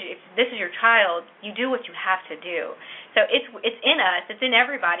 If this is your child, you do what you have to do. So it's in us. It's in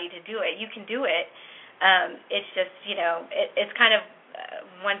everybody to do it. You can do it. It's just it's kind of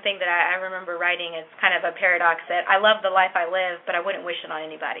one thing that I remember writing is kind of a paradox that I love the life I live, but I wouldn't wish it on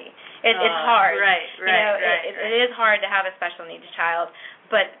anybody. It's hard. Right. It is hard to have a special needs child,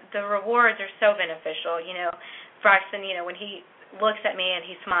 but the rewards are so beneficial. Braxton, when he looks at me and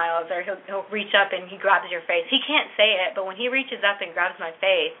he smiles, or he'll reach up and he grabs your face. He can't say it, but when he reaches up and grabs my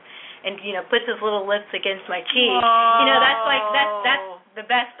face and puts his little lips against my cheek, that's the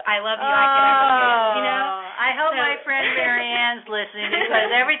best I love you I can ever get. I hope my friend Mary Ann's listening,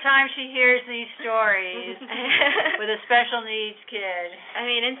 because every time she hears these stories with a special needs kid,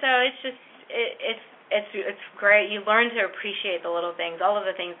 and so it's just it's great. You learn to appreciate the little things, all of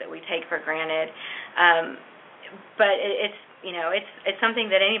the things that we take for granted. But it's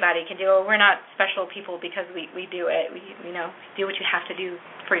something that anybody can do. We're not special people because we do it. We do what you have to do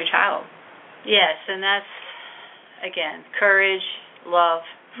for your child. Yes, and that's, again, courage, love.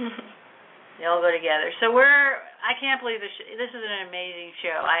 They all go together. So I can't believe this is an amazing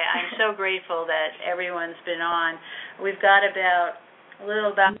show. I'm so grateful that everyone's been on. We've got about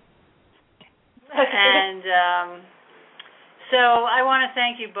and so I want to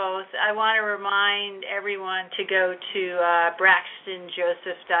thank you both. I want to remind everyone to go to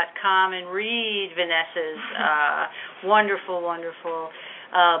braxtonjoseph.com and read Vanessa's wonderful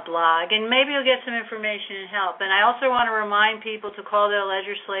blog, and maybe you'll get some information and help. And I also want to remind people to call their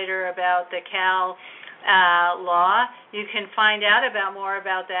legislator about the Cal law. You can find out more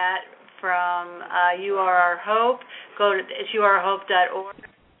about that from You Are Our Hope. It's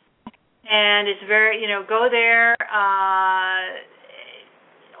youareourhope.org. And it's very, go there.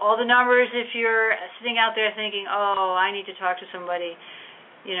 All the numbers, if you're sitting out there thinking, oh, I need to talk to somebody,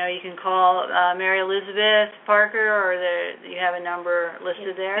 you can call Mary Elizabeth Parker, or you have a number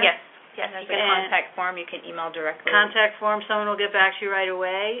listed there? Yes. Yes, there's you can. a contact form. You can email directly. Contact form. Someone will get back to you right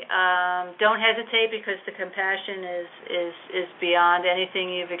away. Don't hesitate, because the compassion is beyond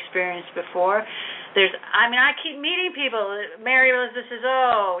anything you've experienced before. I keep meeting people. Mary Elizabeth says,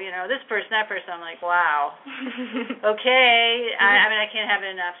 this person, that person. I'm like, wow. Okay. I can't have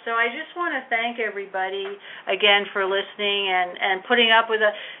it enough. So I just want to thank everybody again for listening and putting up with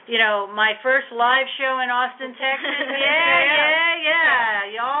my first live show in Austin, Texas. Yeah.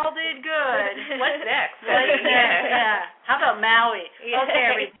 Y'all did good. What's next? Yeah. How about Maui? Yeah.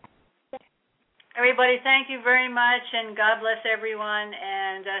 Okay, everybody, thank you very much, and God bless everyone,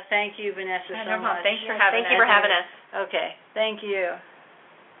 and thank you, Vanessa, so much. Thanks for having us. Thank you for having us. Okay, thank you.